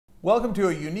Welcome to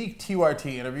a unique TYT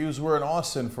Interviews. We're in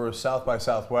Austin for South by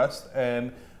Southwest,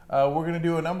 and we're going to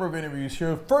do a number of interviews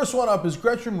here. First one up is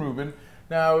Gretchen Rubin.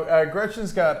 Now,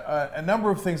 Gretchen's got a number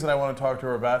of things that I want to talk to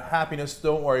her about. Happiness,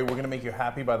 don't worry, we're going to make you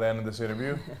happy by the end of this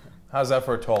interview. How's that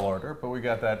for a tall order? But we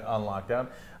got that on lockdown.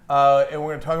 And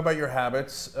we're going to talk about your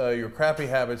habits, your crappy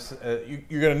habits.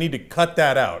 You're going to need to cut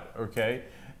that out, okay?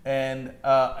 And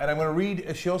I'm going to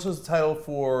read, she also has the title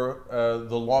for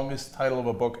the longest title of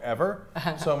a book ever.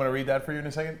 So I'm going to read that for you in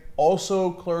a second.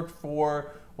 Also clerked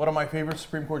for one of my favorite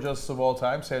Supreme Court justices of all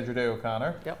time, Sandra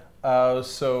O'Connor. Yep.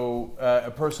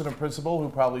 A person of principle who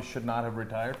probably should not have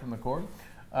retired from the court.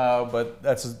 But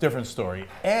that's a different story.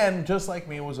 And just like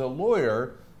me, was a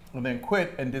lawyer and then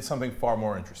quit and did something far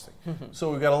more interesting.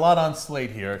 So we've got a lot on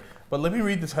slate here. But let me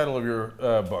read the title of your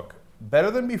book.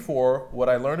 Better Than Before, What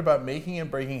I Learned About Making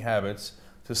and Breaking Habits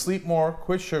to Sleep More,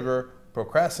 Quit Sugar,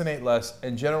 Procrastinate Less,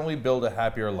 and Generally Build a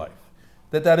Happier Life.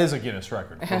 That is a Guinness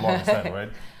record for longest title,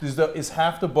 right? Is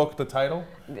half the book the title?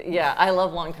 Yeah, I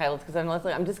love long titles because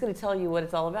I'm just going to tell you what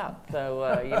it's all about.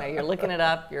 So, you're looking it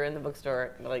up, you're in the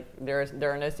bookstore, like there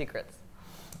are no secrets.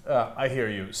 I hear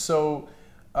you. So,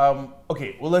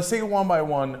 okay, well, let's take it one by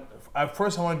one.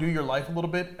 First, I want to do your life a little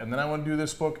bit, and then I want to do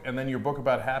this book, and then your book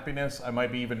about happiness I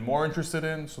might be even more interested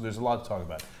in, so there's a lot to talk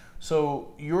about.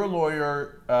 So you're a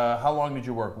lawyer. How long did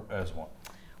you work as one?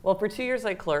 Well, for 2 years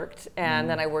I clerked, and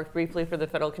then I worked briefly for the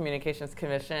Federal Communications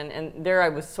Commission, and there I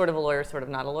was sort of a lawyer, sort of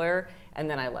not a lawyer, and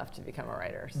then I left to become a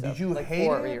writer. So did you hate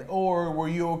it, or were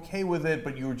you okay with it,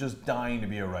 but you were just dying to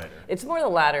be a writer? It's more the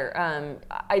latter.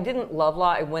 I didn't love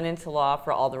law. I went into law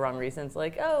for all the wrong reasons,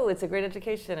 like, oh, it's a great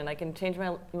education, and I can change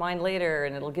my mind later,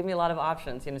 and it'll give me a lot of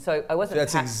options. So I wasn't.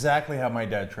 That's exactly how my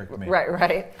dad tricked me.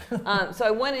 Right. So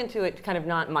I went into it kind of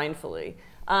not mindfully.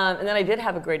 And then I did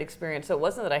have a great experience. So it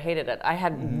wasn't that I hated it. I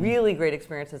had really great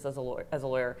experiences as a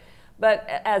lawyer. But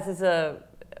as is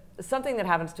something that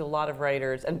happens to a lot of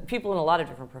writers and people in a lot of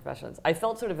different professions, I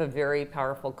felt sort of a very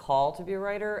powerful call to be a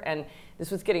writer. And this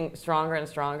was getting stronger and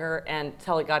stronger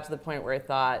until it got to the point where I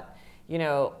thought,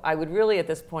 I would really at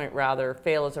this point rather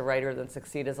fail as a writer than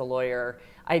succeed as a lawyer.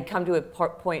 I had come to a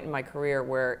point in my career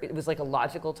where it was like a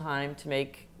logical time to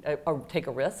take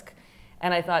a risk.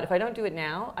 And I thought, if I don't do it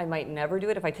now, I might never do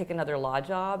it. If I take another law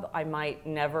job, I might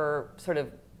never sort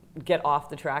of get off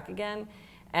the track again.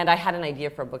 And I had an idea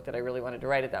for a book that I really wanted to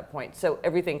write at that point. So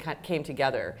everything came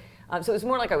together. So it was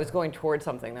more like I was going towards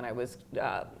something than I was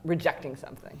rejecting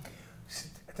something.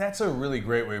 That's a really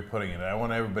great way of putting it. I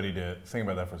want everybody to think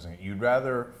about that for a second. You'd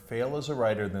rather fail as a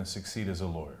writer than succeed as a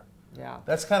lawyer. Yeah.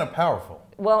 That's kind of powerful.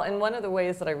 Well, and one of the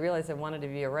ways that I realized I wanted to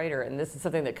be a writer, and this is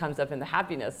something that comes up in the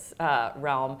happiness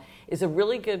realm, is a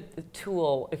really good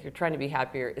tool if you're trying to be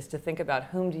happier is to think about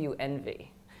whom do you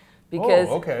envy. Because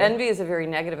envy is a very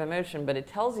negative emotion, but it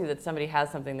tells you that somebody has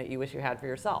something that you wish you had for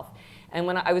yourself. And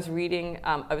when I was reading,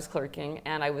 I was clerking,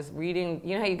 and I was reading,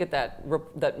 you know how you get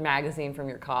that magazine from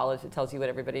your college that tells you what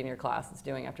everybody in your class is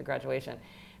doing after graduation?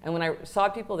 And when I saw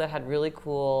people that had really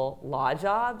cool law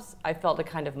jobs, I felt a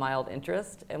kind of mild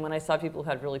interest. And when I saw people who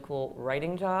had really cool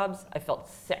writing jobs, I felt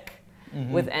sick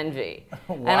with envy.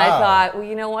 Wow. And I thought, well,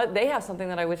 you know what? They have something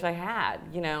that I wish I had,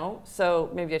 So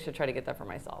maybe I should try to get that for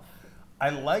myself. I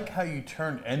like how you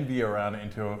turned envy around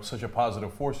into such a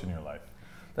positive force in your life.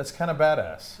 That's kind of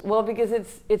badass. Well, because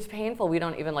it's painful. We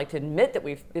don't even like to admit that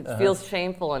it feels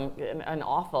shameful and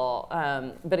awful.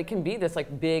 But it can be this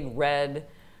like big red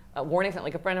warning sign.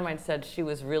 Like a friend of mine said she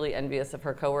was really envious of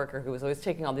her coworker who was always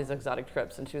taking all these exotic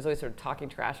trips, and she was always sort of talking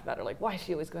trash about her, like, why is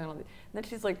she always going on these? And then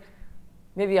she's like,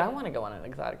 maybe I want to go on an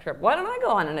exotic trip. Why don't I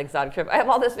go on an exotic trip? I have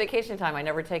all this vacation time. I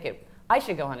never take it. I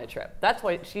should go on a trip. That's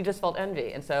why she just felt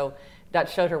envy. And so that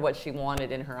showed her what she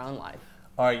wanted in her own life.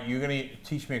 All right, you're going to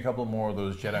teach me a couple more of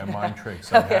those Jedi mind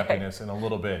tricks on happiness in a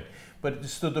little bit. But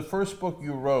so the first book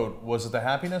you wrote, was it the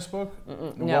happiness book?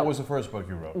 No. What was the first book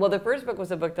you wrote? Well, the first book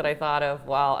was a book that I thought of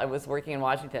while I was working in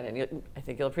Washington. And I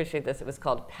think you'll appreciate this. It was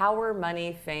called Power,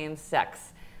 Money, Fame,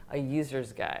 Sex, a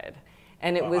User's Guide.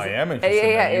 And it was, I am interested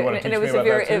in that. You want to teach me about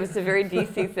that too? It was a very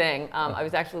DC thing. I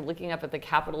was actually looking up at the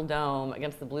Capitol Dome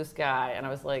against the blue sky, and I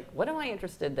was like, what am I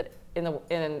interested that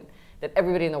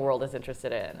everybody in the world is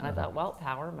interested in? And I thought, well,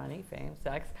 power, money, fame,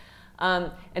 sex.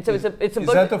 And so it's a book.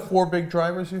 Is that the four big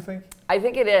drivers, you think? I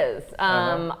think it is.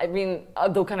 I mean,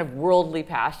 the kind of worldly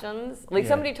passions. Like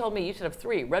somebody told me you should have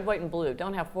 3, red, white, and blue.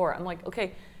 Don't have 4. I'm like,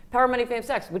 okay, power, money, fame,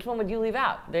 sex. Which one would you leave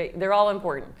out? They're all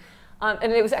important.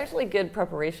 And it was actually good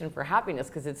preparation for happiness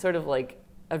because it's sort of like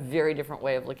a very different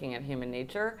way of looking at human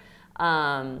nature.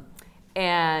 And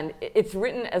it's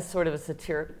written as sort of a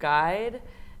satiric guide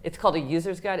It's called a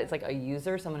user's guide. It's like a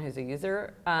user, someone who's a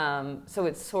user. So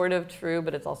it's sort of true,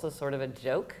 but it's also sort of a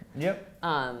joke. Yep.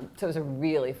 So it was a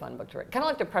really fun book to read. Kind of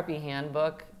like the preppy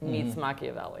handbook meets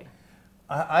Machiavelli.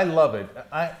 I love it.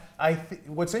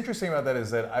 What's interesting about that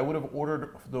is that I would have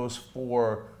ordered those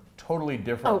 4 totally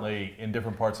differently in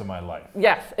different parts of my life.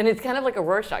 Yes, and it's kind of like a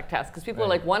Rorschach test, because people are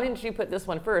like, why didn't you put this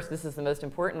one first? This is the most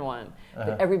important one.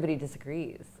 But everybody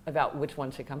disagrees about which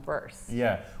one should come first.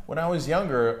 Yeah. When I was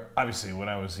younger, obviously when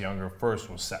I was younger, first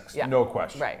was sex. Yeah. No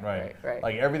question. Right.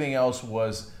 Like everything else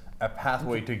was a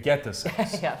pathway to get to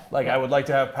sex. I would like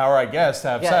to have power, I guess, to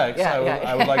have sex.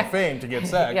 I would like fame to get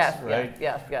sex, right?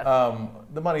 Yes.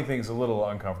 The money thing's a little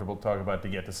uncomfortable to talk about to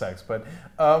get to sex, but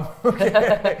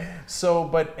okay. So,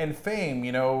 but and fame,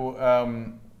 you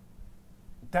know,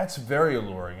 that's very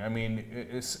alluring. I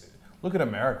mean, look at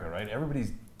America, right?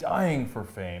 Everybody's dying for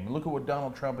fame. Look at what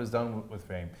Donald Trump has done with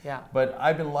fame. Yeah. But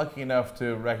I've been lucky enough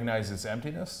to recognize its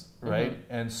emptiness, right?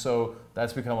 And so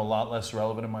that's become a lot less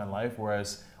relevant in my life,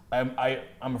 whereas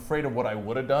I'm afraid of what I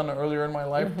would have done earlier in my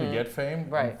life to get fame.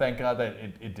 Right. And thank God that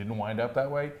it didn't wind up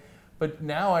that way. But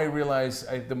now I realize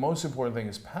the most important thing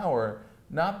is power,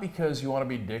 not because you want to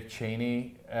be Dick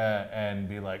Cheney and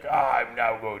be like, I'm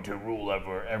now going to rule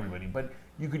over everybody, but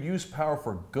you could use power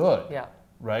for good. Yeah.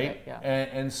 Right? Yeah.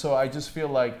 And so I just feel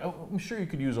like, I'm sure you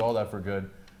could use all that for good.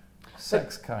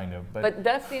 Sex, kind of. But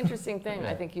that's the interesting thing.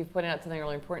 I think you've pointed out something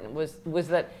really important, was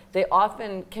that they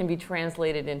often can be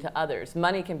translated into others.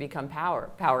 Money can become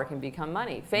power. Power can become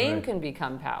money. Fame can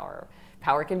become power.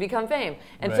 Power can become fame.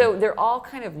 And so they're all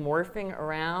kind of morphing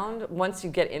around. Once you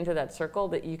get into that circle,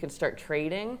 that you can start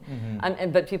trading.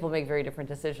 But people make very different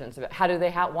decisions about how do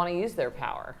they want to use their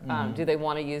power. Do they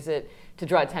want to use it to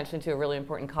draw attention to a really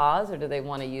important cause, or do they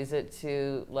want to use it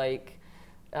to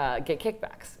get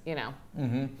kickbacks, you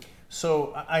know?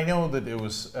 So I know that it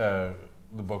was the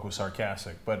book was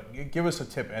sarcastic, but give us a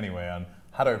tip anyway on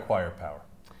how to acquire power.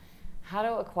 How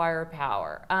to acquire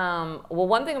power. Well,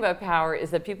 one thing about power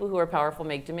is that people who are powerful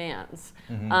make demands,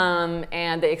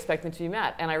 and they expect them to be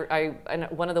met. And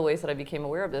one of the ways that I became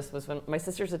aware of this was when my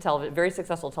sister's a very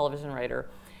successful television writer,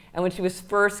 and when she was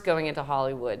first going into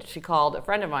Hollywood, she called a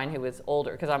friend of mine who was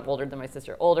older, because I'm older than my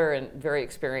sister, older and very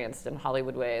experienced in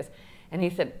Hollywood ways. And he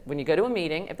said, when you go to a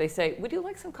meeting, if they say, would you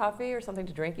like some coffee or something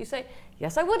to drink? You say,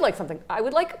 yes, I would like something. I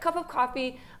would like a cup of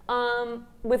coffee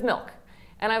with milk.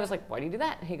 And I was like, why do you do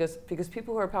that? And he goes, because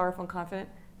people who are powerful and confident,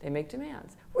 they make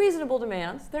demands. Reasonable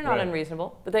demands. They're not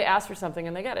unreasonable, but they ask for something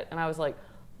and they get it. And I was like,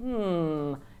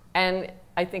 And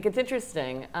I think it's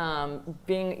interesting,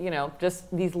 being,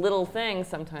 just these little things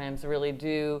sometimes really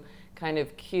do kind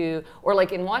of cue, or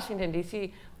like in Washington,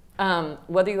 D.C.,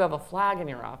 whether you have a flag in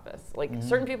your office, like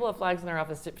certain people have flags in their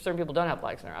office, certain people don't have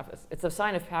flags in their office. It's a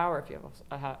sign of power if you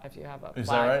have a flag. Is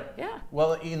that right? Yeah.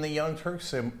 Well, in the Young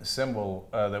Turks symbol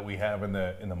that we have in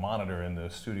the monitor in the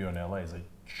studio in LA is a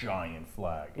giant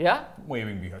flag. Yeah.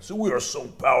 Waving behind. So we are so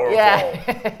powerful.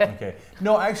 Yeah. Okay.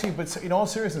 No, actually, but in all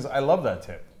seriousness, I love that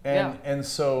tip. And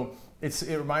so it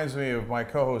reminds me of my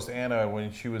co-host Anna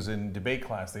when she was in debate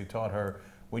class. They taught her,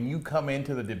 when you come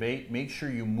into the debate, make sure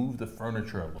you move the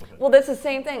furniture a little bit. Well, that's the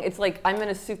same thing. It's like, I'm going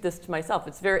to suit this to myself.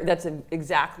 That's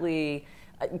exactly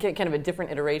kind of a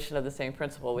different iteration of the same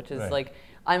principle, which is like,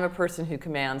 I'm a person who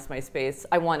commands my space.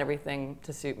 I want everything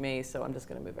to suit me, so I'm just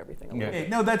going to move everything a little bit.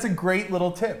 No, that's a great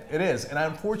little tip. It is. And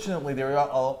unfortunately, there are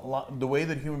a lot, the way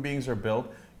that human beings are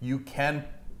built, you can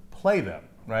play them.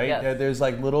 Right? Yes. There's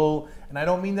like little, and I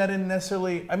don't mean that in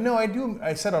necessarily,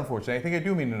 I said unfortunately, I think I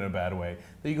do mean it in a bad way,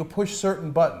 that you can push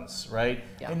certain buttons, right?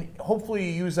 Yeah. And hopefully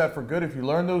you use that for good if you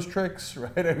learn those tricks,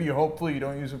 right? Hopefully you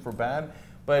don't use it for bad.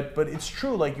 But it's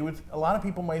true, like a lot of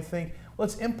people might think, well,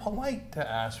 it's impolite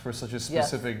to ask for such a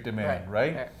specific demand,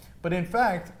 right? But in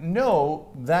fact,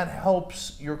 no, that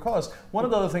helps your cause. One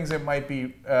of the other things that might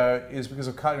be is because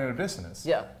of cognitive dissonance.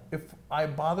 Yeah. If I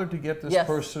bothered to get this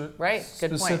person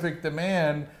specific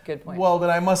demand, well, then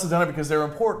I must have done it because they're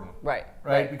important.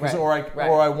 Because or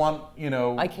I want,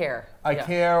 I care. I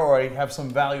care, or I have some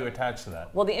value attached to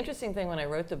that. Well, the interesting thing when I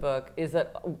wrote the book is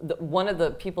that one of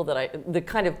the people that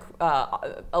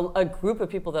a group of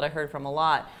people that I heard from a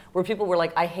lot, where people were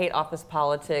like, I hate office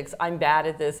politics, I'm bad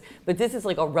at this, but this is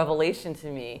like a revelation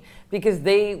to me, because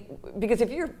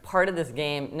if you're part of this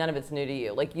game, none of it's new to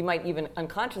you. Like, you might even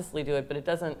unconsciously do it, but it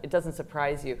doesn't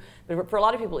surprise you. But for a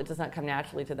lot of people, it does not come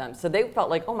naturally to them. So they felt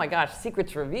like, oh my gosh,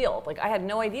 secrets revealed. Like, I had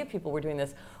no idea people were doing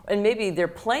this, and maybe they're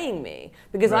playing me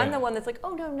because I'm the one one that's like,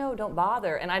 oh, no, don't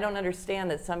bother. And I don't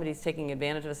understand that somebody's taking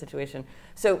advantage of a situation.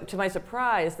 So to my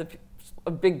surprise,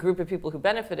 a big group of people who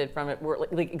benefited from it were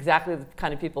like exactly the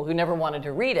kind of people who never wanted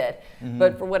to read it,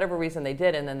 but for whatever reason they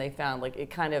did, and then they found like it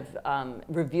kind of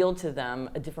revealed to them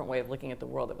a different way of looking at the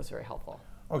world that was very helpful.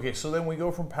 Okay, so then we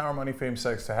go from power, money, fame,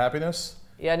 sex to happiness.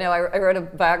 Yeah, no, I wrote a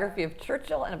biography of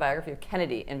Churchill and a biography of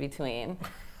Kennedy in between.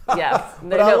 Yes.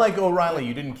 But unlike O'Reilly,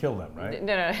 you didn't kill them, right?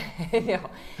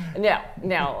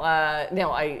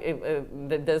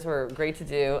 Those were great to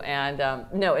do, and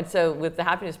and so with the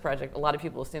Happiness Project, a lot of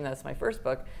people assume that's my first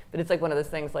book, but it's like one of those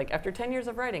things. Like after 10 years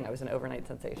of writing, I was an overnight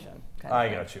sensation. I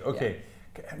got you. Okay,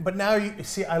 but now you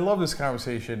see, I love this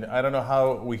conversation. I don't know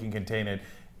how we can contain it.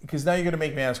 Because now you're going to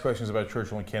make me ask questions about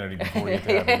Churchill and Kennedy before we get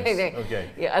to happiness. Okay.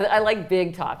 Yeah, I like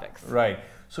big topics. Right.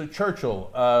 So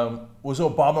Churchill, was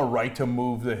Obama right to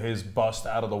move his bust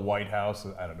out of the White House?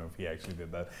 I don't know if he actually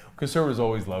did that. Conservatives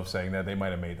always love saying that. They might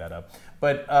have made that up.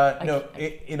 But no,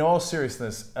 in all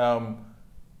seriousness, a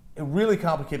really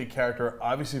complicated character.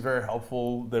 Obviously very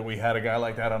helpful that we had a guy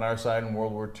like that on our side in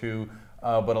World War II.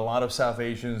 But a lot of South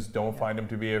Asians don't find him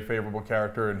to be a favorable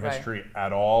character in history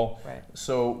at all. Right.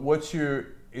 So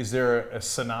is there a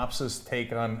synopsis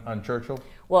take on Churchill?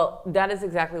 Well, that is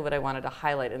exactly what I wanted to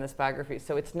highlight in this biography.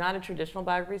 So it's not a traditional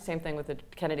biography. Same thing with the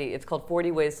Kennedy. It's called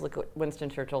 40 Ways to Look at Winston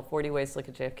Churchill, 40 Ways to Look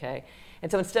at JFK. And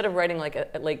so instead of writing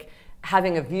like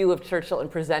having a view of Churchill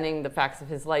and presenting the facts of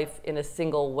his life in a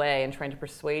single way and trying to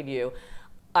persuade you,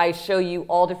 I show you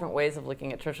all different ways of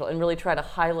looking at Churchill and really try to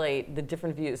highlight the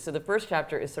different views. So the first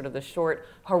chapter is sort of the short,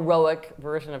 heroic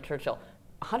version of Churchill,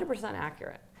 100%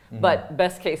 accurate. But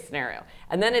best case scenario.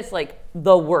 And then it's like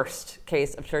the worst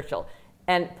case of Churchill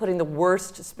and putting the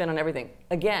worst spin on everything.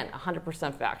 Again,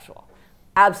 100% factual.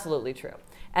 Absolutely true.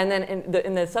 And then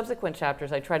in the subsequent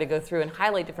chapters, I try to go through and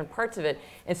highlight different parts of it.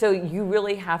 And so you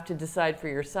really have to decide for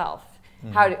yourself.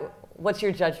 What's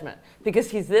your judgment? Because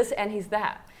he's this and he's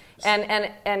that. And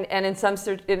in some,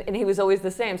 and he was always the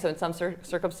same. So in some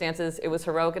circumstances, it was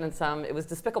heroic, and in some, it was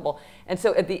despicable. And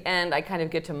so at the end, I kind of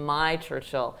get to my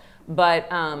Churchill,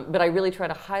 but I really try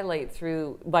to highlight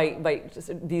through by just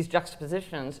these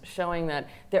juxtapositions, showing that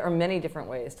there are many different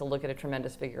ways to look at a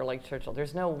tremendous figure like Churchill.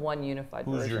 There's no one unified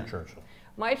version. Who's your Churchill?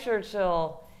 My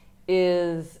Churchill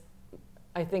is,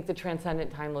 I think, the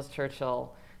transcendent, timeless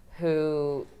Churchill,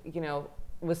 who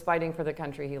was fighting for the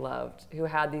country he loved, who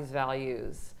had these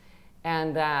values.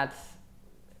 And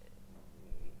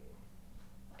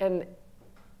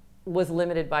was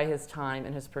limited by his time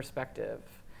and his perspective,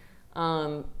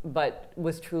 but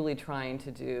was truly trying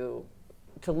to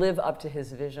live up to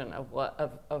his vision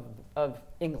of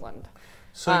England.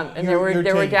 So and there were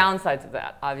downsides of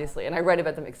that, obviously, and I write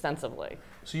about them extensively.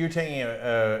 So you're taking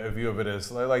a view of it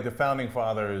as like the founding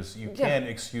fathers. You can't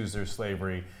excuse their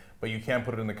slavery, but you can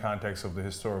put it in the context of the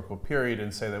historical period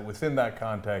and say that within that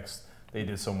context, they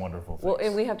did some wonderful things. Well,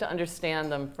 and we have to understand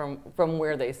them from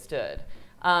where they stood,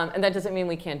 and that doesn't mean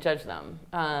we can't judge them.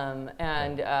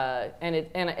 And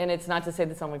it's not to say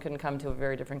that someone couldn't come to a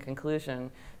very different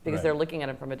conclusion because they're looking at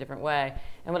it from a different way.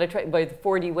 And what I tried by the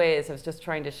 40 ways, I was just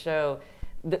trying to show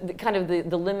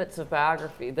the limits of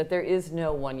biography, that there is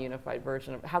no one unified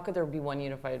version of. How could there be one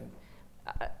unified?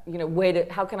 Way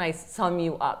to, how can I sum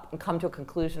you up and come to a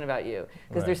conclusion about you?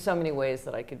 Because there's so many ways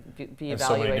that I could be evaluating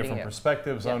so many different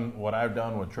perspectives on what I've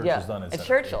done, what Churchill's done, etc. And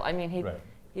Churchill, I mean,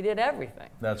 he did everything.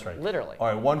 That's right. Literally. All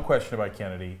right, one question about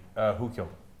Kennedy. Who killed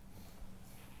him?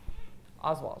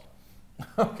 Oswald.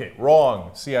 Okay, wrong.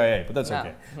 CIA, but that's No,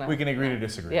 okay. no, We can agree to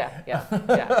disagree. Yeah.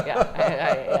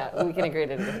 We can agree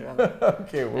to disagree on that.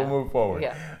 Okay, we'll move forward.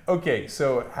 Yeah. Okay,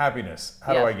 so happiness.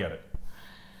 How do I get it?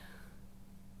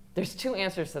 There's two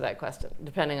answers to that question,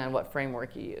 depending on what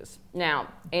framework you use. Now,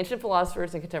 ancient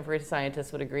philosophers and contemporary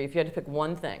scientists would agree if you had to pick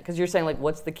one thing, because you're saying, like,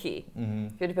 what's the key?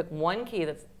 If you had to pick one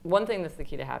thing that's the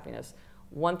key to happiness,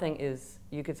 one thing is,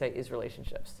 you could say, is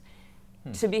relationships.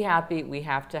 To be happy, we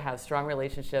have to have strong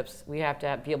relationships. We have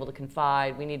to be able to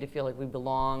confide. We need to feel like we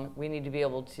belong. We need to be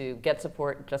able to get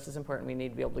support. Just as important, we need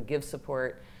to be able to give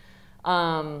support.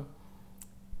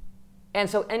 And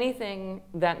so anything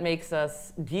that makes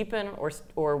us deepen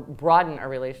or broaden our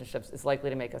relationships is likely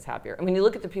to make us happier. And when you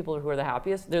look at the people who are the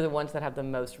happiest, they're the ones that have the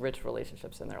most rich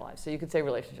relationships in their lives. So you could say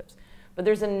relationships. But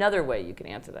there's another way you can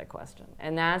answer that question,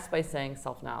 and that's by saying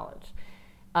self-knowledge.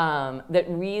 That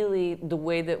really the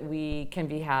way that we can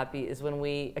be happy is when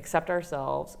we accept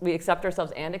ourselves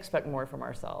and expect more from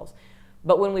ourselves.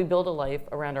 But when we build a life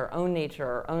around our own nature,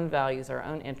 our own values, our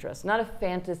own interests, not a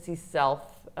fantasy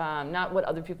self, not what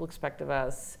other people expect of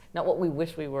us, not what we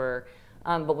wish we were,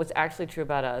 but what's actually true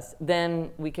about us,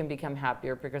 then we can become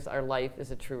happier because our life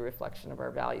is a true reflection of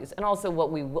our values and also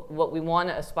what we want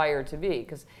to aspire to be.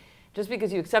 Because just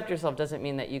because you accept yourself doesn't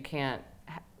mean that you can't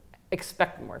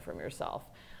expect more from yourself.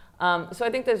 So I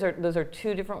think those are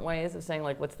two different ways of saying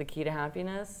like what's the key to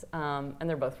happiness, and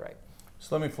they're both right.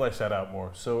 So let me flesh that out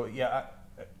more. So yeah,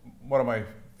 one of my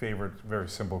favorite, very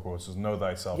simple quotes is "Know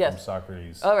thyself" from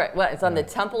Socrates. All right. Well, it's on the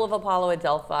Temple of Apollo at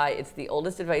Delphi. It's the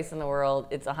oldest advice in the world.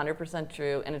 It's 100%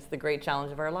 true, and it's the great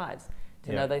challenge of our lives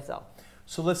to know thyself.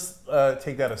 So let's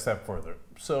take that a step further.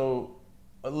 So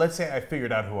let's say I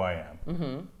figured out who I am.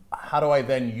 Mm-hmm. How do I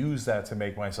then use that to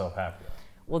make myself happier?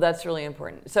 Well, that's really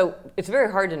important. So it's very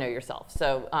hard to know yourself.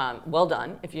 So well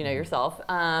done if you know yourself.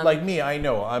 Like me, I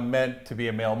know I'm meant to be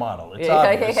a male model. It's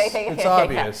obvious. It's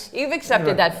obvious. You've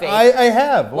accepted that fate. I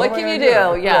have. What can you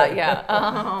do? Yeah.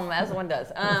 As one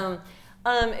does.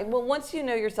 Well, once you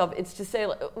know yourself, it's to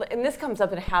say, and this comes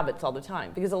up in habits all the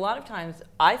time, because a lot of times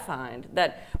I find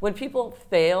that when people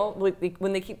fail,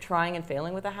 when they keep trying and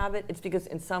failing with a habit, it's because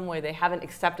in some way they haven't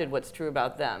accepted what's true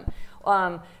about them.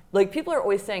 Like people are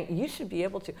always saying, you should be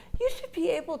able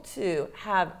to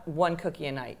have one cookie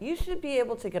a night. You should be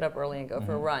able to get up early and go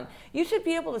for a run. You should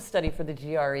be able to study for the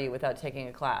GRE without taking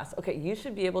a class. Okay, you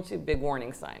should be able to, big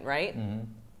warning sign, right?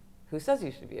 Who says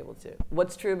you should be able to?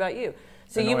 What's true about you?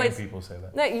 So people say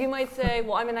that. No, you might say,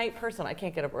 well, I'm a night person. I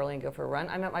can't get up early and go for a run.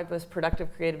 I'm at my most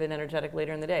productive, creative, and energetic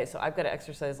later in the day. So I've got to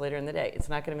exercise later in the day. It's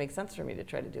not going to make sense for me to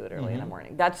try to do it early in the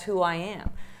morning. That's who I am.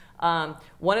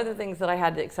 One of the things that I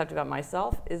had to accept about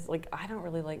myself is like I don't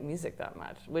really like music that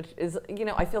much, which is,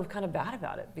 I feel kind of bad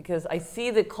about it because I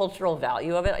see the cultural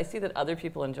value of it. I see that other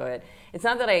people enjoy it. It's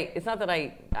not that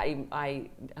I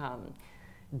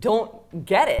don't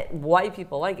get it why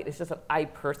people like it. It's just that I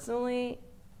personally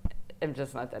am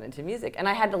just not that into music, and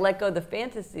I had to let go of the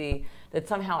fantasy that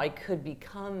somehow I could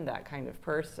become that kind of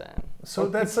person. So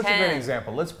that's such a great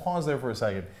example. Let's pause there for a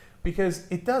second. Because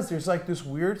it does. There's like this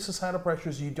weird societal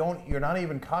pressures you're not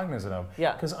even cognizant of.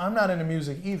 Yeah. Because I'm not into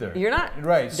music either. You're not.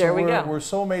 Right. There we go. We're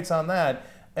soulmates on that.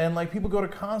 And like people go to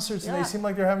concerts and they seem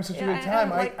like they're having such a good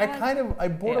time. I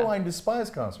borderline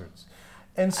despise concerts.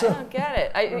 And so I don't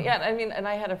get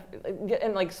it.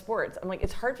 And like sports, I'm like,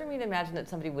 it's hard for me to imagine that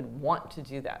somebody would want to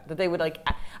do that. That they would like.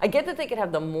 I get that they could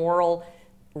have the moral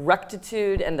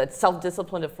rectitude and the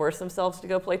self-discipline to force themselves to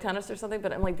go play tennis or something,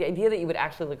 but I'm like the idea that you would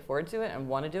actually look forward to it and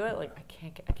want to do it, like I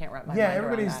can't wrap my mind around that. Yeah,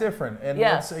 everybody's different, and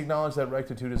let's acknowledge that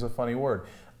rectitude is a funny word.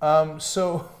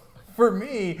 So for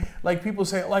me, like people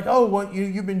say, like, oh, well,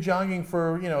 you've been jogging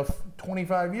for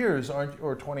 25 years,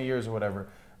 or 20 years or whatever.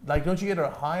 Like, don't you get a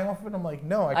high off of it? I'm like,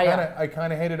 no, I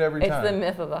kind of hate it every time. It's the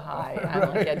myth of the high.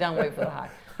 I'm like, don't wait for the high.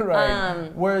 Right.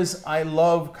 Whereas I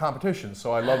love competition,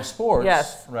 so I love sports.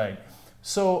 Yes. Right.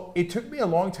 So it took me a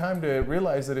long time to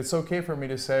realize that it's okay for me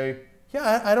to say,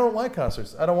 yeah, I don't like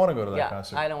concerts. I don't want to go to that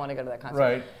concert. I don't want to go to that concert.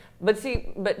 Right. But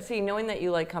see, knowing that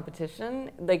you like competition,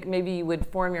 like maybe you would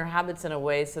form your habits in a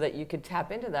way so that you could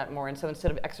tap into that more. And so instead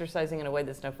of exercising in a way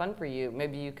that's no fun for you,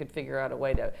 maybe you could figure out a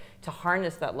way to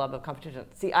harness that love of competition.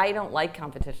 See, I don't like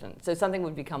competition. So something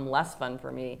would become less fun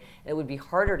for me. It would be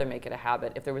harder to make it a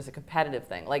habit if there was a competitive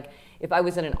thing. Like if I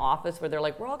was in an office where they're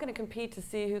like, we're all going to compete to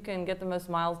see who can get the most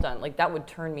miles done. Like that would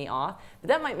turn me off. But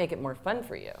that might make it more fun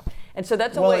for you. And so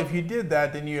that's a way. Well, if you did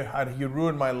that, then you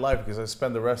ruined my life because I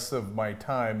spend the rest of my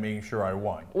time making sure I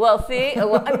won. Well, see,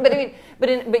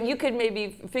 but you could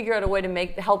maybe figure out a way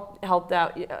to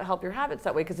help your habits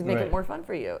that way because it'd make it more fun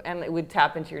for you, and it would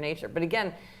tap into your nature. But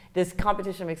again, does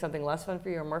competition make something less fun for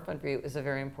you or more fun for you is a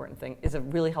very important thing. Is a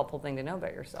really helpful thing to know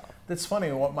about yourself. That's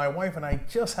funny. My wife and I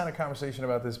just had a conversation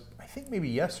about this. I think maybe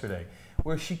yesterday,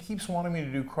 where she keeps wanting me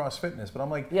to do cross fitness, but I'm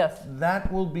like, yes, that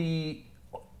will be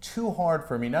too hard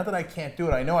for me. Not that I can't do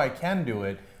it. I know I can do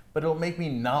it. But it'll make me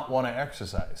not want to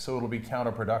exercise, so it'll be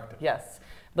counterproductive. Yes,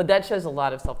 but that shows a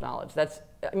lot of self-knowledge.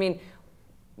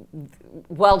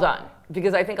 Well done,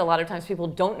 because I think a lot of times people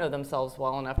don't know themselves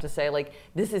well enough to say, like,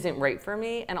 this isn't right for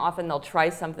me, and often they'll try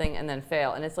something and then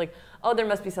fail, and it's like, oh, there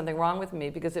must be something wrong with me,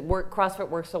 because CrossFit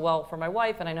works so well for my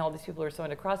wife, and I know all these people are so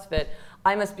into CrossFit.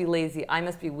 I must be lazy, I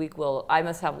must be weak-willed, I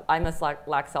must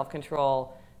lack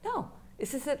self-control. No,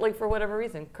 it's just that, like, for whatever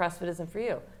reason, CrossFit isn't for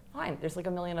you. Fine, there's like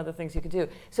a million other things you could do.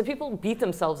 So people beat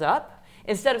themselves up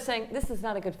instead of saying, this is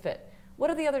not a good fit. What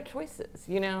are the other choices,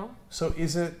 So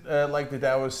is it like the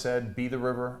Taoist said, be the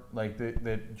river, like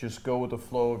that just go with the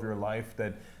flow of your life?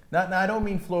 That now I don't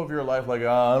mean flow of your life like,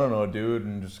 I don't know, dude,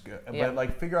 and just, but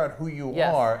like figure out who you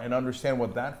are and understand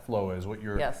what that flow is, what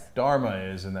your dharma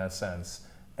is in that sense.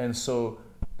 And so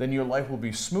then your life will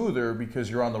be smoother because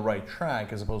you're on the right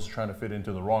track as opposed to trying to fit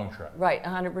into the wrong track. Right,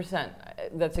 100%.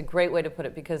 That's a great way to put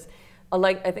it, because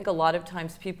like, I think a lot of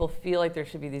times people feel like there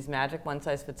should be these magic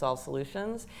one-size-fits-all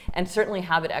solutions, and certainly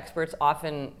habit experts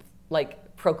often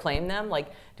like proclaim them, like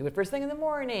do it first thing in the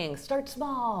morning, start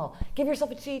small, give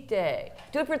yourself a cheat day,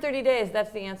 do it for 30 days,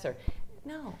 that's the answer.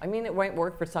 No, I mean, it might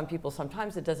work for some people.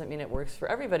 Sometimes it doesn't mean it works for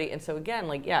everybody. And so again,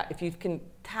 like, yeah, if you can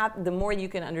the more you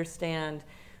can understand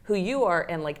who you are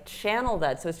and like channel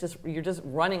that, so it's just, you're just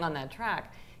running on that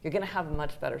track, you're gonna have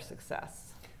much better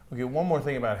success. Okay, one more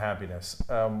thing about happiness.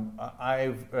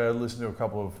 I've listened to a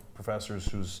couple of professors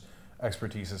whose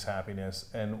expertise is happiness,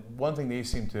 and one thing they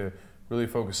seem to really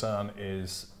focus on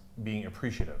is being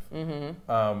appreciative.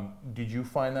 Did you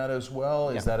find that as well?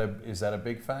 Is that a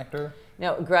big factor?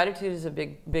 No, gratitude is a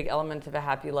big element of a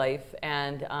happy life,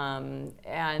 and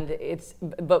it's.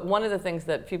 But one of the things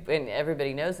that people, and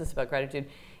everybody knows this about gratitude,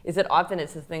 is that often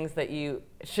it's the things that you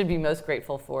should be most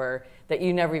grateful for that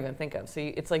you never even think of. So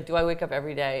it's like, do I wake up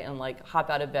every day and like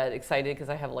hop out of bed excited because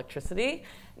I have electricity?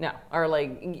 No, or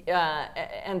like,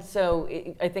 and so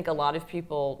I think a lot of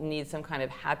people need some kind of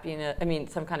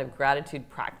happiness, some kind of gratitude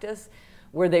practice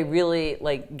where they really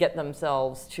like get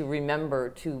themselves to remember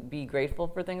to be grateful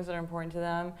for things that are important to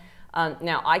them.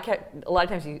 Now, a lot of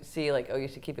times you see like, oh, you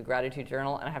should keep a gratitude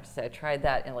journal, and I have to say I tried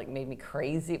that and it like made me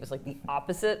crazy. It was like the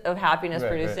opposite of happiness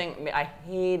producing. Right. I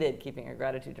hated keeping a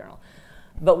gratitude journal.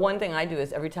 But one thing I do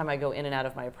is every time I go in and out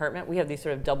of my apartment, we have these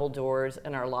sort of double doors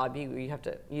in our lobby where you have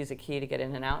to use a key to get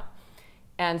in and out.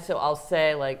 And so I'll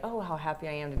say like, oh, how happy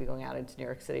I am to be going out into New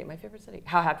York City, my favorite city.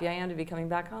 How happy I am to be coming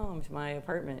back home to my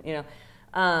apartment, you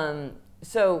know.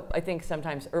 So I think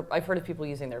sometimes, or I've heard of people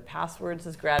using their passwords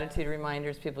as gratitude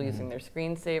reminders, people using their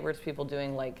screensavers, people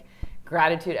doing like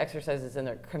gratitude exercises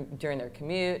in during their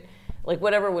commute, like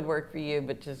whatever would work for you,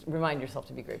 but just remind yourself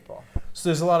to be grateful. So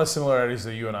there's a lot of similarities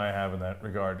that you and I have in that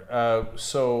regard.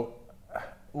 So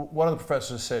one of the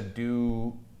professors said,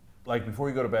 like before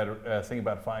you go to bed, think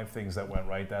about 5 things that went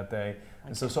right that day.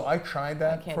 And so I tried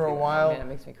that for a while, it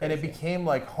makes me crazy. And it became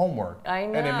like homework. I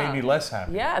know. And it made me less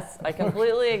happy. Yes, I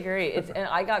completely agree. And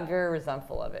I got very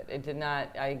resentful of it. It did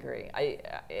not. I agree.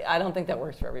 I don't think that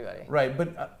works for everybody. Right,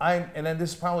 but and then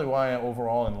this is probably why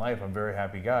overall in life I'm a very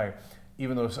happy guy.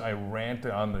 Even though I rant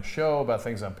on the show about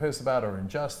things I'm pissed about or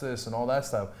injustice and all that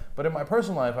stuff. But in my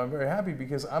personal life, I'm very happy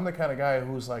because I'm the kind of guy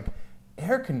who's like,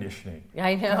 air conditioning.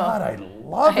 I know. God, I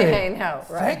love it. I know,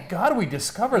 right. Thank God we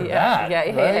discovered that.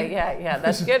 Yeah.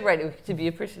 That's good, right? To be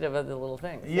appreciative of the little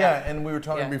things. Yeah, and we were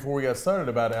talking before we got started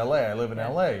about LA. I live in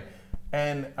LA.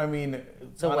 And I mean,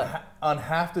 on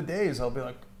half the days, I'll be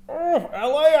like, oh,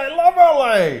 LA, I love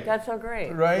LA. That's so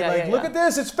great. Right? Look at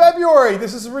this. It's February.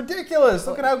 This is ridiculous.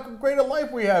 Look at how great a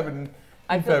life we have in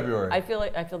February. I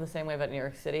feel the same way about New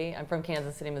York City. I'm from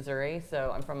Kansas City, Missouri,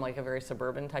 so I'm from like a very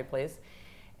suburban type place.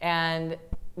 And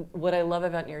what I love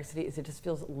about New York City is it just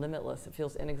feels limitless. It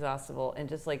feels inexhaustible. And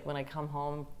just like when I come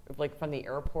home, like from the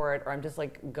airport, or I'm just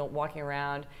like walking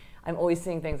around, I'm always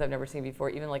seeing things I've never seen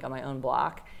before, even like on my own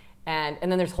block. And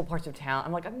then there's whole parts of town.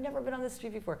 I'm like, I've never been on this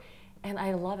street before. And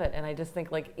I love it. And I just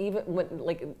think like even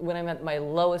when I'm at my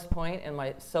lowest point and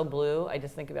my so blue, I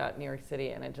just think about New York City,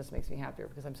 and it just makes me happier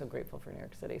because I'm so grateful for New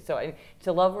York City. So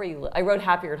to love where you live. I wrote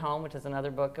Happier at Home, which is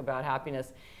another book about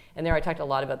happiness. And there I talked a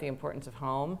lot about the importance of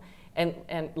home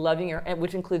and loving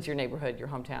which includes your neighborhood, your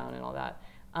hometown, and all that.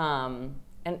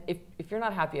 And if you're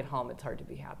not happy at home, it's hard to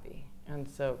be happy. And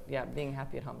so, yeah, being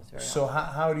happy at home is very So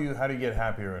how do you get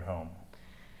happier at home?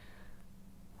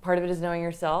 Part of it is knowing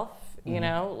yourself, you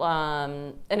know.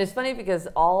 And it's funny because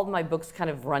all of my books kind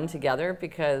of run together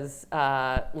because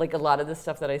like a lot of the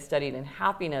stuff that I studied in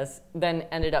happiness then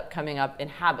ended up coming up in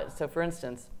habits. So for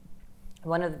instance,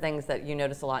 one of the things that you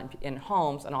notice a lot in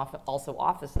homes and also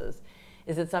offices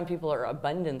is that some people are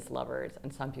abundance lovers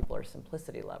and some people are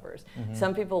simplicity lovers.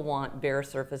 Some people want bare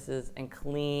surfaces and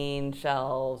clean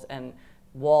shelves and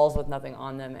walls with nothing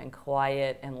on them and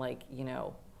quiet and like, you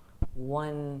know,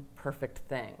 one perfect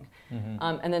thing.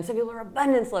 And then some people are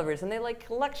abundance lovers and they like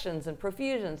collections and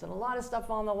profusions and a lot of stuff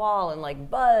on the wall and like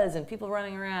buzz and people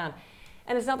running around.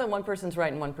 And it's not that one person's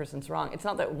right and one person's wrong. It's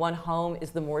not that one home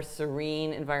is the more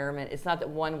serene environment. It's not that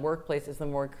one workplace is the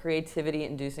more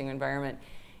creativity-inducing environment.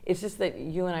 It's just that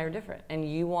you and I are different.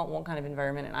 And you want one kind of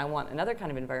environment and I want another kind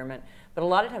of environment. But a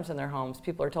lot of times in their homes,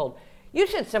 people are told, you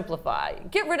should simplify.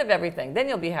 Get rid of everything. Then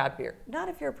you'll be happier. Not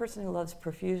if you're a person who loves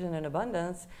profusion and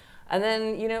abundance. And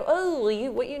then, you know,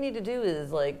 what you need to do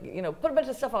is like, you know, put a bunch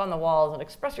of stuff on the walls and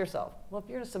express yourself. Well, if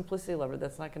you're a simplicity lover,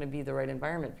 that's not going to be the right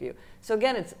environment for you. So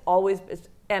again,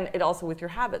 and it also with your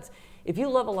habits. If you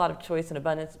love a lot of choice and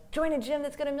abundance, join a gym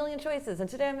that's got a million choices. And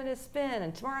today I'm going to spin,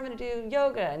 and tomorrow I'm going to do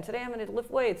yoga, and today I'm going to lift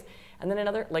weights. And then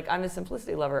another, like I'm a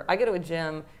simplicity lover. I go to a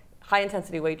gym high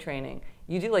intensity weight training.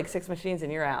 You do like 6 machines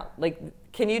and you're out. Like,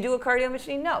 can you do a cardio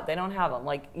machine? No, they don't have them.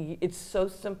 Like, it's so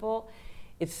simple.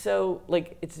 It's so,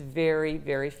 like, it's very,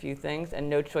 very few things and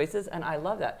no choices, and I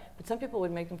love that. But some people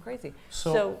would make them crazy.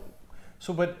 So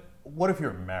but what if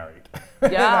you're married? Yeah.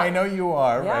 And I know you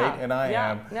are, Yeah. right? And I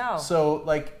am. No. So,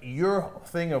 like, your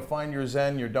thing of find your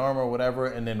zen, your dharma, or whatever,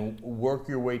 and then work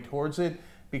your way towards it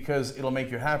because it'll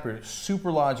make you happier.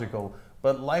 Super logical.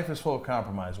 But life is full of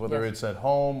compromise, whether it's at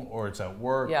home or it's at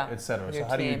work, etc. So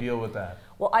how do you deal with that?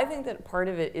 Well, I think that part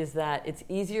of it is that it's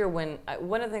easier when,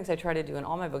 one of the things I try to do in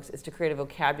all my books is to create a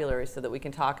vocabulary so that we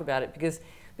can talk about it, because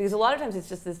a lot of times it's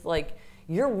just this like,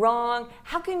 you're wrong.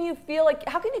 How can you feel like,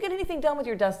 how can you get anything done with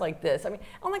your desk like this? I mean,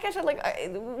 oh my gosh,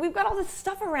 we've got all this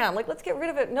stuff around. Like, let's get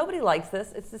rid of it. Nobody likes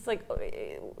this. It's just like,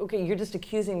 okay, you're just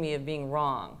accusing me of being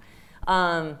wrong.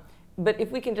 But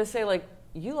if we can just say like,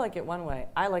 you like it one way,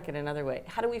 I like it another way.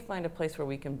 How do we find a place where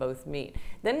we can both meet?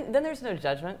 Then there's no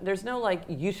judgment. There's no like,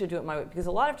 you should do it my way. Because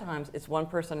a lot of times it's one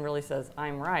person really says,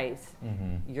 I'm right,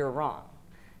 you're wrong.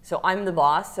 So I'm the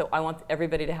boss, so I want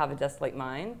everybody to have a desk like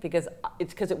mine because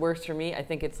it works for me. I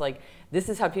think it's like, this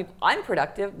is how I'm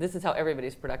productive, this is how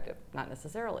everybody's productive. Not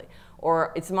necessarily.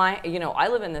 Or it's I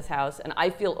live in this house and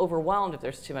I feel overwhelmed if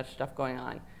there's too much stuff going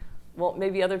on. Well,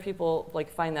 maybe other people like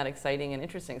find that exciting and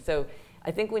interesting. So I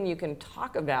think when you can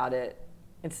talk about it,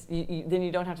 then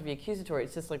you don't have to be accusatory.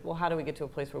 It's just like, well, how do we get to a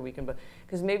place where we can,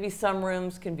 because maybe some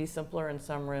rooms can be simpler and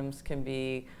some rooms can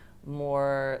be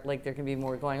more, like there can be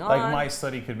more going on. Like my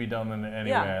study could be done in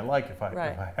any way I like if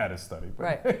I had a study.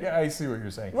 But yeah, I see what you're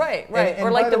saying. Right. And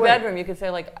or like the bedroom, you could say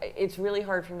like, it's really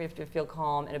hard for me to feel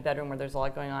calm in a bedroom where there's a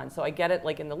lot going on. So I get it,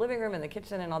 like in the living room and the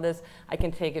kitchen and all this, I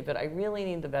can take it, but I really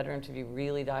need the bedroom to be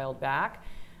really dialed back.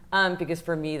 Because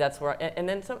for me, that's where, and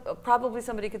then probably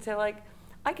somebody could say like,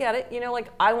 I get it, like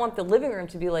I want the living room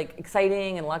to be like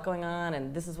exciting and a lot going on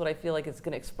and this is what I feel like it's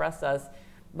going to express us.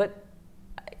 But,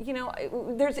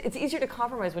 it's easier to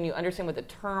compromise when you understand what the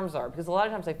terms are, because a lot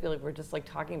of times I feel like we're just like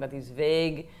talking about these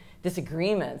vague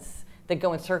disagreements that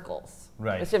go in circles.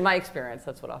 Right. It's in my experience,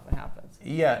 that's what often happens.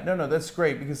 Yeah, no, that's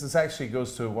great because this actually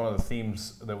goes to one of the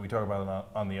themes that we talk about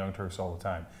on the Young Turks all the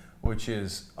time, which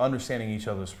is understanding each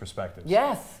other's perspectives.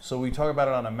 Yes. So we talk about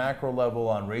it on a macro level,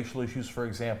 on racial issues, for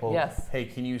example. Yes. Hey,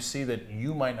 can you see that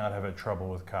you might not have had trouble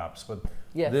with cops, but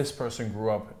yes. this person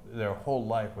grew up their whole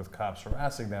life with cops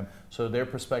harassing them, so their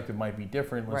perspective might be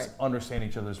different. Let's understand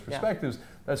each other's perspectives. Yeah.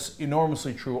 That's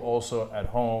enormously true also at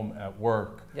home, at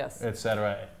work,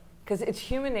 etc. Because it's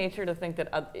human nature to think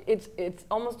that it's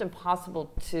almost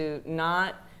impossible to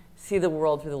not see the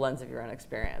world through the lens of your own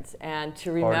experience, and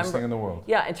to remember. Hardest thing in the world.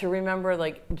 Yeah, and to remember,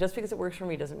 like, just because it works for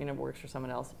me doesn't mean it works for someone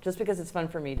else. Just because it's fun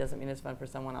for me doesn't mean it's fun for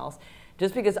someone else.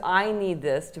 Just because I need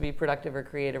this to be productive or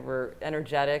creative or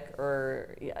energetic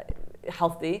or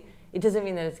healthy, it doesn't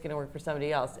mean that it's going to work for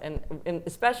somebody else. And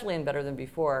especially in Better Than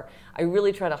Before, I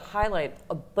really try to highlight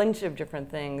a bunch of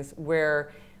different things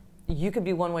where you could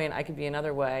be one way and I could be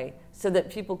another way, so that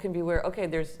people can be aware, okay,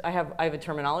 I have a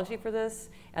terminology for this,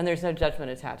 and there's no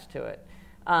judgment attached to it.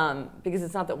 Because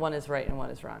it's not that one is right and one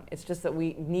is wrong. It's just that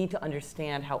we need to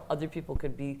understand how other people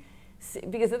could be,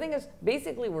 because the thing is,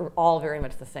 basically we're all very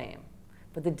much the same,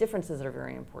 but the differences are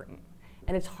very important.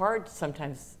 And it's hard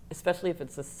sometimes, especially if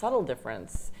it's a subtle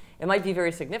difference. It might be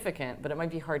very significant, but it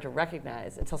might be hard to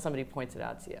recognize until somebody points it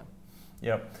out to you.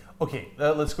 Yep. Okay,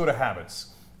 let's go to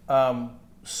habits.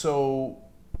 So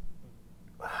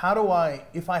how do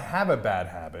if I have a bad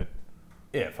habit,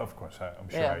 of course, I'm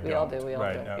sure I don't. We all do,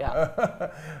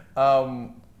 yeah.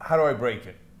 How do I break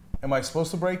it? Am I supposed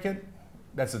to break it?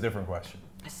 That's a different question.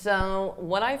 So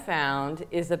what I found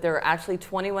is that there are actually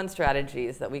 21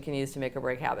 strategies that we can use to make or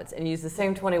break habits, and use the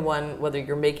same 21 whether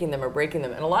you're making them or breaking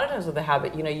them. And a lot of times with a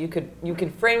habit, you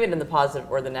could frame it in the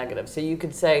positive or the negative. So you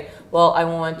could say, well, I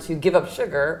want to give up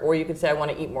sugar, or you could say I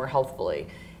want to eat more healthfully.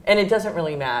 And it doesn't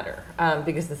really matter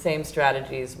because the same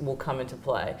strategies will come into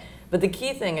play. But the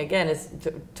key thing, again, is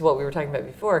to what we were talking about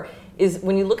before, is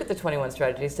when you look at the 21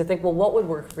 strategies to think, well, what would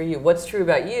work for you? What's true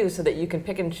about you, so that you can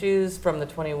pick and choose from the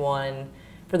 21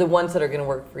 for the ones that are going to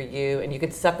work for you, and you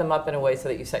could set them up in a way so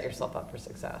that you set yourself up for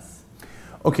success.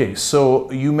 Okay, so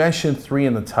you mentioned 3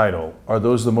 in the title. Are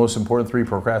those the most important 3,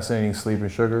 procrastinating, sleep,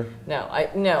 and sugar? No,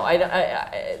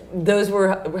 those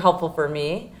were helpful for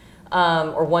me.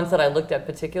 Or ones that I looked at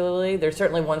particularly. There's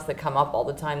certainly ones that come up all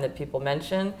the time that people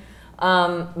mention,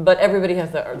 but everybody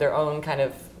has their own kind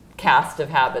of cast of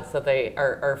habits that they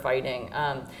are fighting.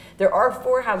 There are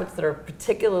 4 habits that are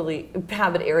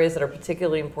habit areas that are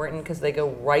particularly important because they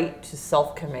go right to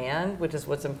self-command, which is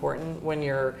what's important when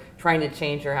you're trying to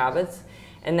change your habits,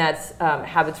 and that's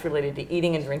habits related to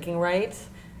eating and drinking right,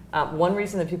 One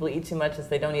reason that people eat too much is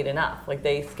they don't eat enough. Like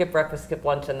they skip breakfast, skip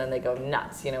lunch, and then they go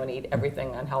nuts, and eat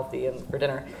everything unhealthy and for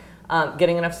dinner.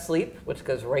 Getting enough sleep, which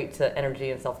goes right to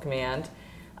energy and self-command.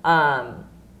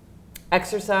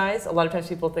 Exercise. A lot of times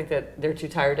people think that they're too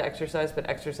tired to exercise, but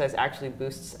exercise actually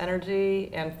boosts energy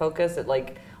and focus. It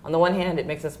on the one hand, it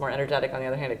makes us more energetic. On the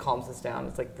other hand, it calms us down.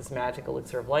 It's like this magic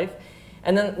elixir of life.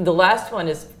 And then the last one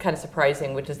is kind of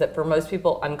surprising, which is that for most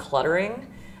people, uncluttering.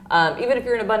 Even if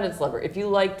you're an abundance lover, if you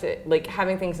like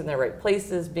having things in the right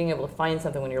places, being able to find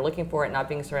something when you're looking for it, not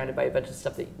being surrounded by a bunch of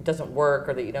stuff that doesn't work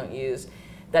or that you don't use,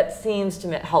 that seems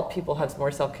to help people have more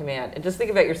self-command. And just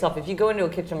think about yourself. If you go into a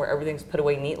kitchen where everything's put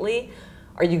away neatly,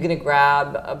 are you going to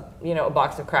grab a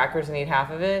box of crackers and eat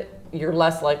half of it? You're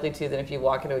less likely to than if you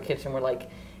walk into a kitchen where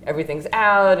everything's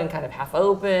out and kind of half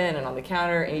open and on the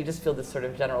counter, and you just feel this sort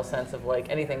of general sense of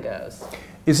anything goes.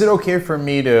 Is it okay for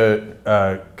me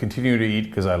to continue to eat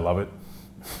because I love it?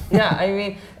 Yeah, I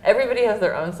mean, everybody has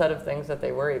their own set of things that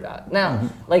they worry about. Now,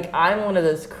 I'm one of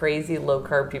those crazy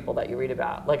low-carb people that you read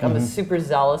about. I'm a super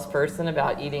zealous person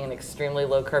about eating an extremely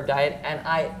low-carb diet, and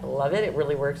I love it. It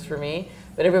really works for me.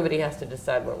 But everybody has to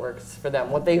decide what works for them,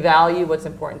 what they value, what's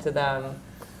important to them.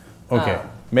 Okay,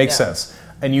 makes sense.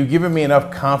 And you've given me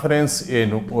enough confidence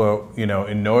in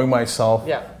in knowing myself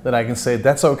that I can say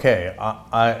that's okay.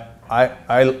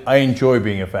 I enjoy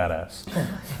being a fat ass.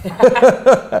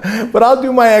 But I'll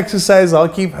do my exercise. I'll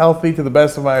keep healthy to the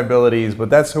best of my abilities. But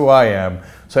that's who I am.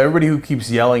 So everybody who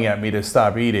keeps yelling at me to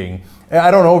stop eating,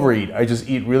 I don't overeat. I just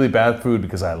eat really bad food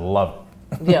because I love it.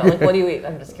 Yeah, what do you eat?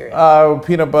 I'm just curious.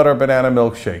 Peanut butter, banana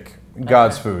milkshake.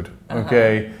 God's food.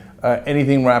 Okay.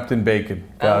 Anything wrapped in bacon.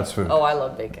 God's food. Oh, I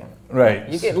love bacon. Right.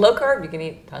 You get low carb. You can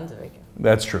eat tons of bacon.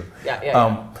 That's true.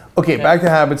 Yeah. Okay, back to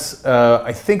habits.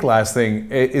 I think last thing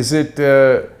is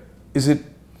it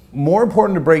more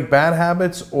important to break bad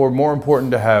habits or more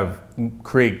important to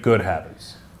create good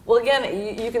habits? Well,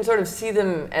 again, you can sort of see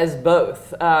them as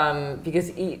both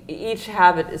because each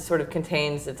habit sort of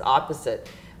contains its opposite.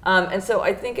 And so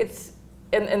I think it's,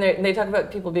 and they talk about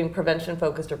people being prevention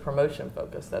focused or promotion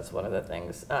focused. That's one of the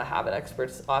things habit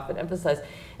experts often emphasize.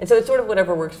 And so it's sort of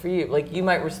whatever works for you. You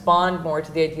might respond more to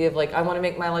the idea of I want to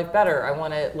make my life better. I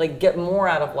want to get more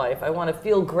out of life. I want to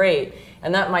feel great.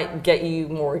 And that might get you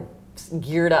more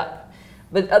geared up.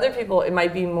 But other people, it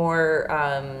might be more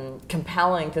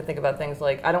compelling to think about things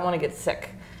like, I don't want to get sick.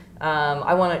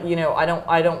 I want to,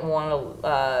 I don't want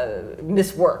to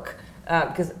miss work.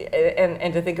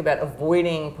 And to think about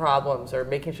avoiding problems or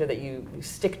making sure that you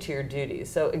stick to your duties.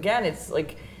 So again, it's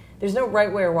there's no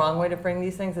right way or wrong way to frame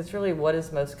these things. It's really what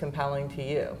is most compelling to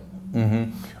you.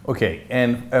 Okay,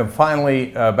 and finally,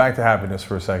 back to happiness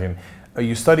for a second.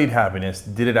 You studied happiness.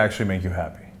 Did it actually make you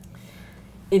happy?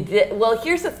 It did. Well,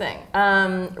 here's the thing.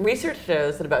 Research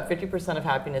shows that about 50% of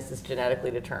happiness is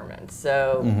genetically determined.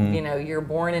 So, you're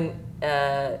born in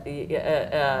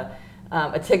a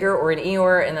Tigger or an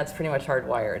Eeyore, and that's pretty much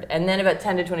hardwired. And then about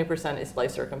 10 to 20% is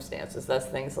life circumstances. That's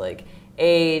things like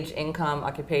age, income,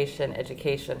 occupation,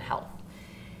 education, health.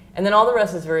 And then all the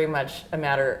rest is very much a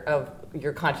matter of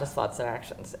your conscious thoughts and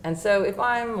actions. And so if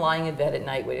I'm lying in bed at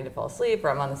night waiting to fall asleep, or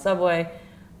I'm on the subway,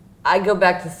 I go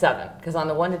back to 7, because on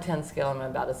the 1 to 10 scale, I'm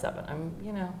about a 7. I'm,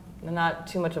 not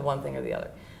too much of one thing or the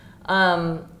other.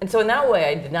 And so in that way,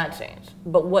 I did not change.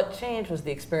 But what changed was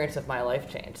the experience of my life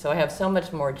changed. So I have so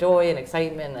much more joy and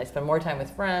excitement, and I spend more time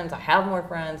with friends, I have more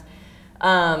friends,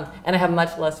 and I have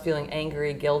much less feeling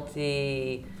angry,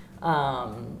 guilty,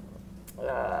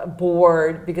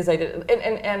 bored, because I did,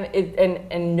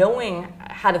 and knowing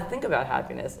how to think about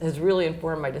happiness has really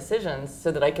informed my decisions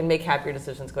so that I can make happier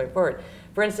decisions going forward.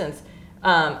 For instance,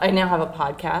 I now have a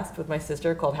podcast with my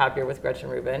sister called Happier with Gretchen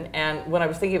Rubin, and when I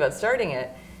was thinking about starting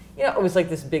it, it was like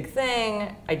this big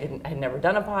thing. I had never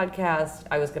done a podcast.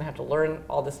 I was going to have to learn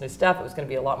all this new stuff. It was going to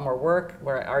be a lot more work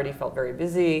where I already felt very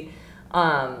busy.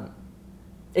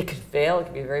 It could fail. It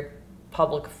could be a very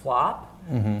public flop.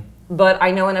 But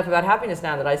I know enough about happiness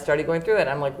now that I started going through it.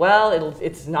 I'm like, well,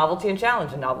 it's novelty and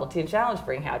challenge, and novelty and challenge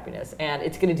bring happiness. And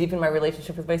it's going to deepen my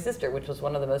relationship with my sister, which was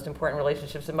one of the most important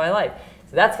relationships in my life.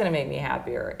 So that's going to make me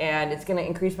happier. And it's going to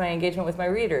increase my engagement with my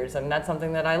readers, and that's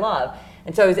something that I love.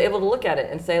 And so I was able to look at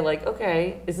it and say,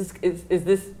 okay, is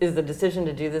the decision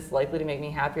to do this likely to make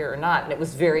me happier or not? And it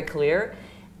was very clear.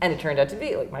 And it turned out to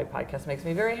be, my podcast makes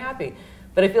me very happy.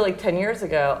 But I feel like 10 years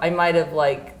ago, I might have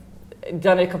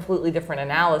done a completely different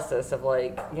analysis of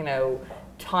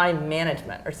time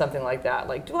management or something like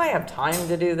that. Do I have time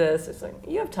to do this? It's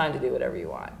you have time to do whatever you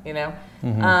want,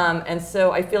 And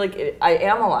so I feel like I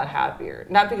am a lot happier,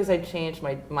 not because I changed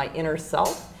my inner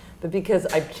self, but because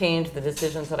I've changed the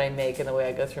decisions that I make and the way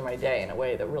I go through my day in a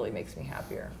way that really makes me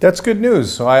happier. That's good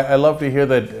news. So I love to hear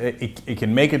that it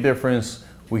can make a difference.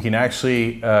 We can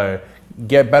actually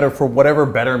get better for whatever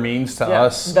better means to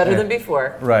us. Better than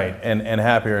before. Right, and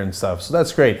happier and stuff. So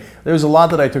that's great. There's a lot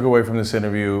that I took away from this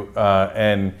interview,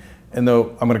 and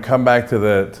though I'm going to come back to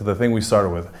the thing we started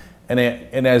with.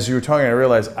 And as you were talking, I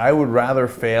realized I would rather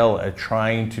fail at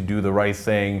trying to do the right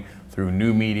thing through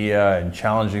new media and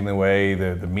challenging the way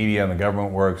the media and the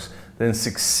government works than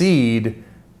succeed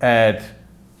at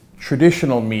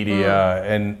traditional media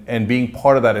and being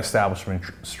part of that establishment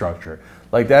structure.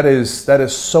 Like that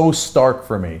is so stark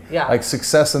for me. Yeah. Like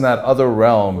success in that other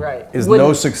realm is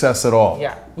no success at all.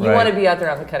 Yeah. You want to be out there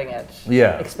on the cutting edge.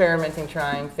 Yeah. Experimenting,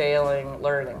 trying, failing,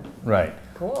 learning. Right.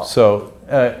 Cool. So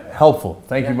helpful.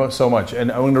 Thank you so much.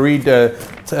 And I'm going to read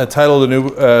the title of the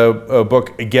new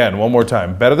book again, one more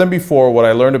time. Better Than Before, What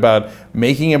I Learned About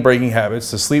Making and Breaking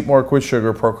Habits to Sleep More, Quit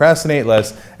Sugar, Procrastinate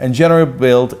Less, and Generally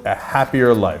Build a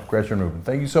Happier Life. Gretchen Rubin,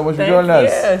 thank you so much for joining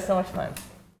us. Thank you. So much fun.